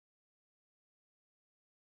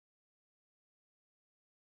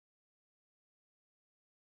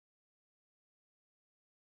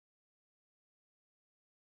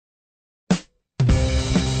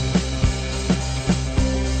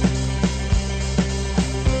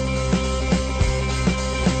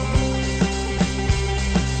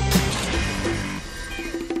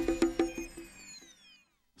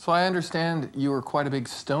So I understand you were quite a big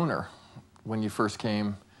stoner when you first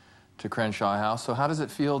came to Crenshaw House. So how does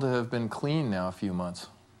it feel to have been clean now a few months?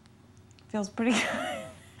 Feels pretty good.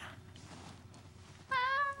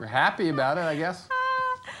 You're happy about it, I guess?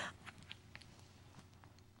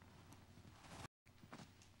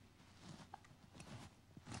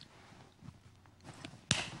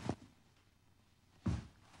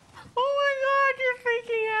 Oh my God, you're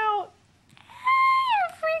freaking out.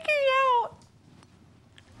 You're freaking out.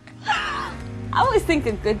 I always think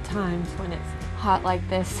of good times when it's hot like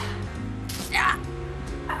this. I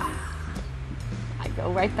go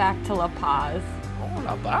right back to La Paz. Oh,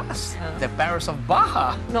 La Paz, the Paris of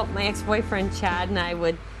Baja. No, my ex-boyfriend Chad and I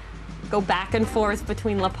would go back and forth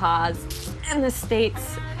between La Paz and the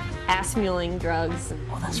States, ass muling drugs.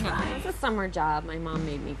 Oh, that's right. It's a summer job. My mom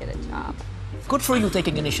made me get a job. Good for you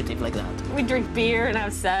taking initiative like that. We drink beer and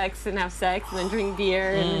have sex and then drink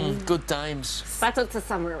beer. And Good times. that's what the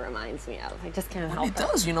summer reminds me of. I just can't help it. It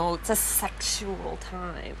does, you know. It's a sexual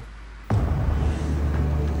time.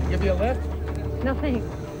 Give you a lift? No thanks.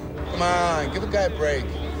 Come on, give a guy a break.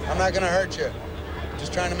 I'm not gonna hurt you.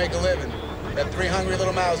 Just trying to make a living. Got 3 hungry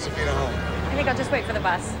little mouths to feed at home. I think I'll just wait for the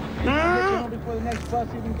bus. Get you home before the next bus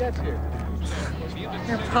even gets here.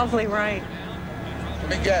 You're probably right. Let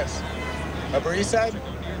me guess. Upper East Side?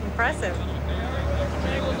 Impressive.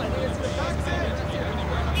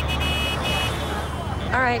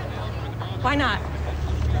 All right. Why not?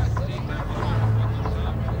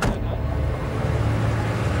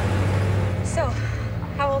 So,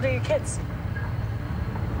 how old are your kids?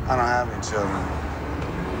 I don't have any children.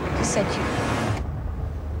 You said you.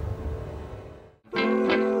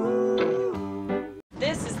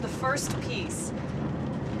 This is the first piece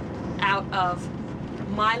out of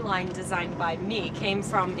my line designed by me, came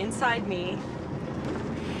from inside me.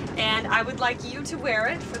 And I would like you to wear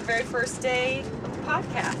it for the very first day of the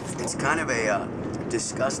podcast. It's kind of a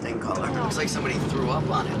disgusting color. It looks like somebody threw up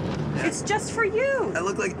on it. It's just for you. I'll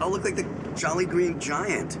look like the Jolly Green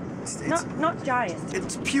Giant. Not giant.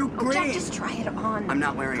 It's puke green. Jack, just try it on. I'm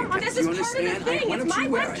not wearing Come on, it. this Do you is part of understand? the thing. Why It's don't my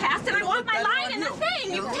you wear it? webcast, and I want my line in the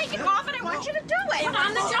thing. You take it off, and I want you to do it. Put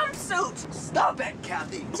on the jumpsuit. Stop it,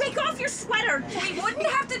 Kathy. Take off your sweater. We wouldn't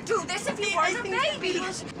have to do this if you weren't a baby.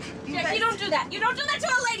 Jack, you don't do that. You don't do that to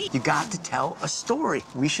a lady. You got to tell a story.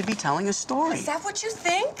 We should be telling a story. Is that what you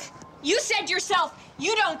think? You said yourself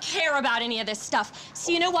you don't care about any of this stuff.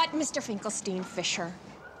 So you know what, Mr. Finkelstein Fisher?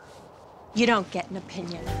 You don't get an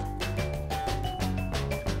opinion.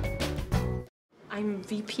 I'm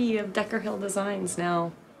VP of Decker Hill Designs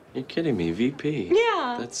now. You're kidding me, VP?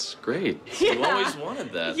 Yeah. That's great. Yeah. You always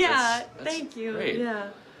wanted that. Yeah, That's thank you. Great. Yeah.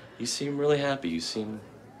 You seem really happy. You seem,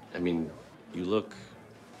 I mean, you look,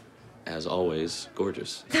 as always,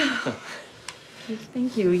 gorgeous.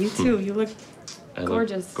 Thank you. You too. You look I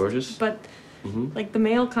gorgeous. Look gorgeous? But like the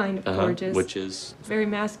male kind of gorgeous. Which is? Very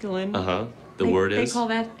masculine. The word is? They call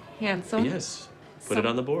that handsome. Yes. Put it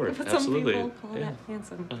on the board. But Absolutely. some people call that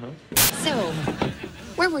handsome. So,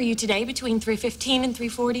 where were you today between 3:15 and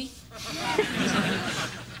 3:40?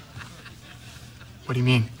 What do you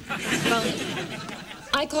mean? Well,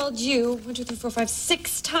 I called you 1, 2, 3, 4, 5,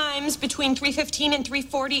 6 times between 3:15 and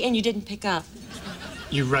 3:40, and you didn't pick up.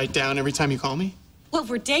 You write down every time you call me? Well,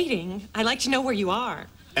 we're dating. I like to know where you are.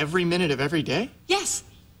 Every minute of every day? Yes.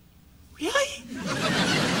 Really?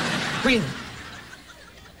 Really?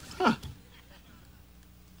 Huh.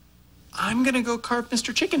 I'm gonna go carve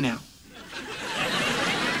Mr. Chicken now.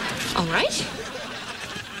 All right.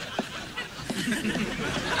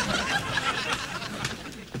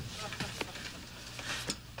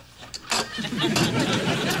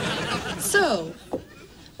 So,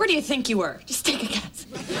 where do you think you were? Just take a guess.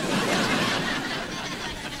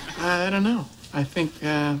 I don't know. I think,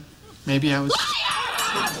 maybe I was...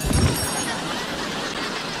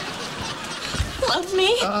 Love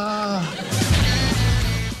me?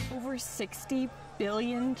 Over 60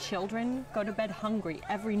 billion children go to bed hungry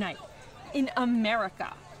every night in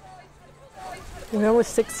America. When I was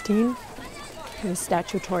 16, I was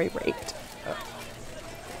statutory raped.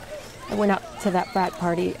 I went out to that frat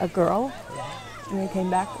party a girl, and I came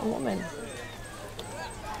back a woman.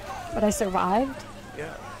 But I survived.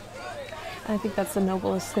 Yeah. I think that's the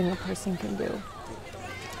noblest thing a person can do.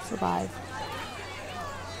 Survive.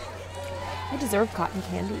 I deserve cotton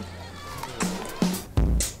candy.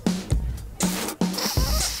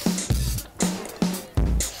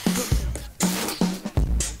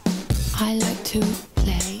 I like to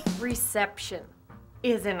play. Reception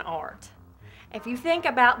is an art. If you think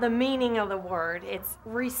about the meaning of the word, it's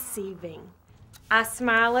receiving. I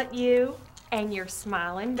smile at you, and you're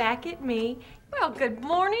smiling back at me. Well, good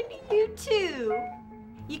morning to you too.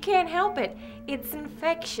 You can't help it. It's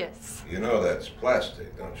infectious. You know that's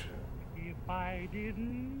plastic, don't you?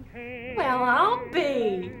 Well, I'll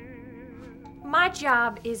be. My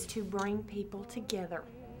job is to bring people together,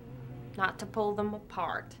 not to pull them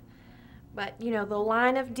apart. But, you know, the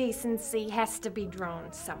line of decency has to be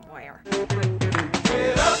drawn somewhere.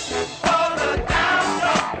 Get up.